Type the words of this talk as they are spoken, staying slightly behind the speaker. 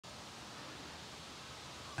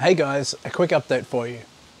Hey guys, a quick update for you.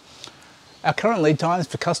 Our current lead times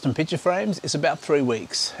for custom picture frames is about 3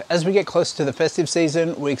 weeks. As we get closer to the festive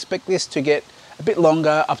season, we expect this to get a bit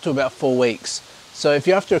longer, up to about 4 weeks. So if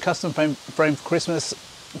you're after a custom frame for Christmas,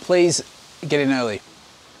 please get in early.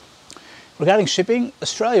 Regarding shipping,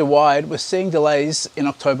 Australia-wide, we're seeing delays in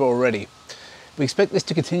October already. We expect this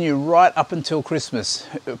to continue right up until Christmas,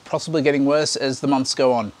 possibly getting worse as the months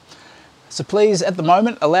go on. So please, at the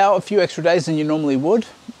moment, allow a few extra days than you normally would.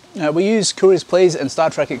 We use Couriers Please and Star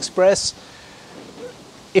Trek Express.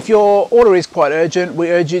 If your order is quite urgent, we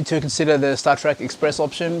urge you to consider the Star Trek Express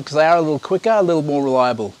option because they are a little quicker, a little more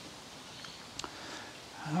reliable.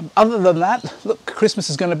 Other than that, look, Christmas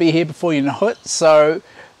is going to be here before you know it, so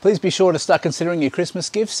please be sure to start considering your Christmas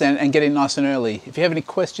gifts and get in nice and early. If you have any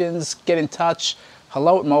questions, get in touch.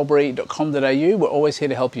 hello@mulbury.com.au. We're always here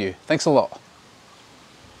to help you. Thanks a lot.